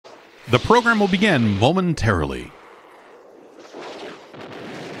The program will begin momentarily.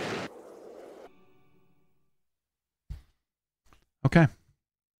 Okay.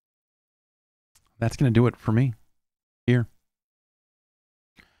 That's going to do it for me here.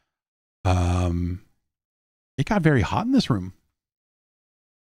 It got very hot in this room.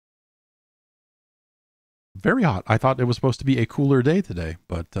 Very hot. I thought it was supposed to be a cooler day today,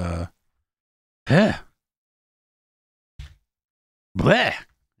 but bleh.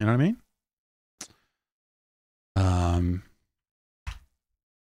 You know what I mean?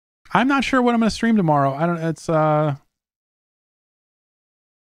 I'm not sure what I'm going to stream tomorrow. I don't. It's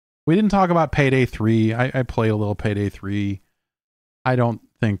we didn't talk about Payday 3. I played a little Payday 3. I don't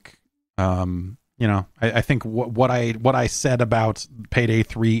think you know, I think what I said about Payday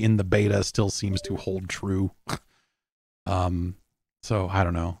 3 in the beta still seems to hold true. So I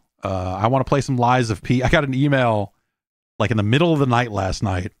don't know. I want to play some Lies of P. I got an email like in the middle of the night last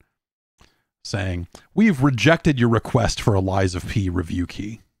night saying, "We've rejected your request for a Lies of P review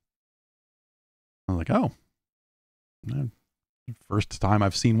key." I'm like, oh, first time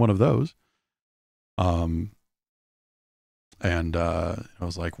I've seen one of those. And I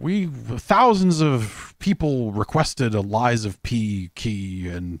was like, thousands of people requested a Lies of P key,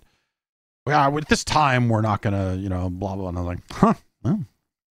 and with this time we're not gonna, you know, blah blah. And I was like, huh,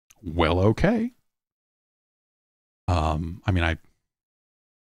 well, okay. I mean,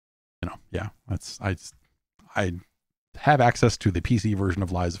 yeah, I have access to the PC version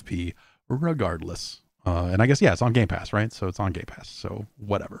of Lies of P regardless. And I guess, yeah, it's on Game Pass, right? So it's on Game Pass, so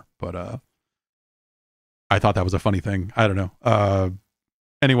whatever. But I thought that was a funny thing. I don't know.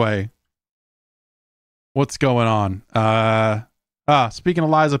 Anyway, what's going on? Speaking of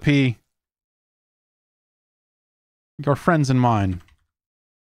Lies of P, your friends and mine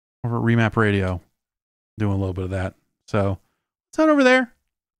over at Remap Radio doing a little bit of that. So let's head over there.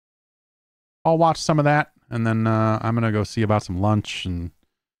 I'll watch some of that, and then I'm gonna go see about some lunch, and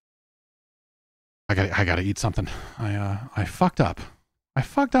I gotta eat something. I fucked up. I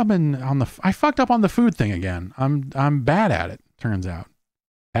fucked up on the food thing again. I'm bad at it, turns out.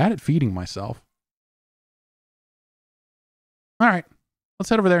 Bad at feeding myself. All right. Let's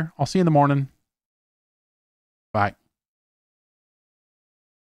head over there. I'll see you in the morning. Bye.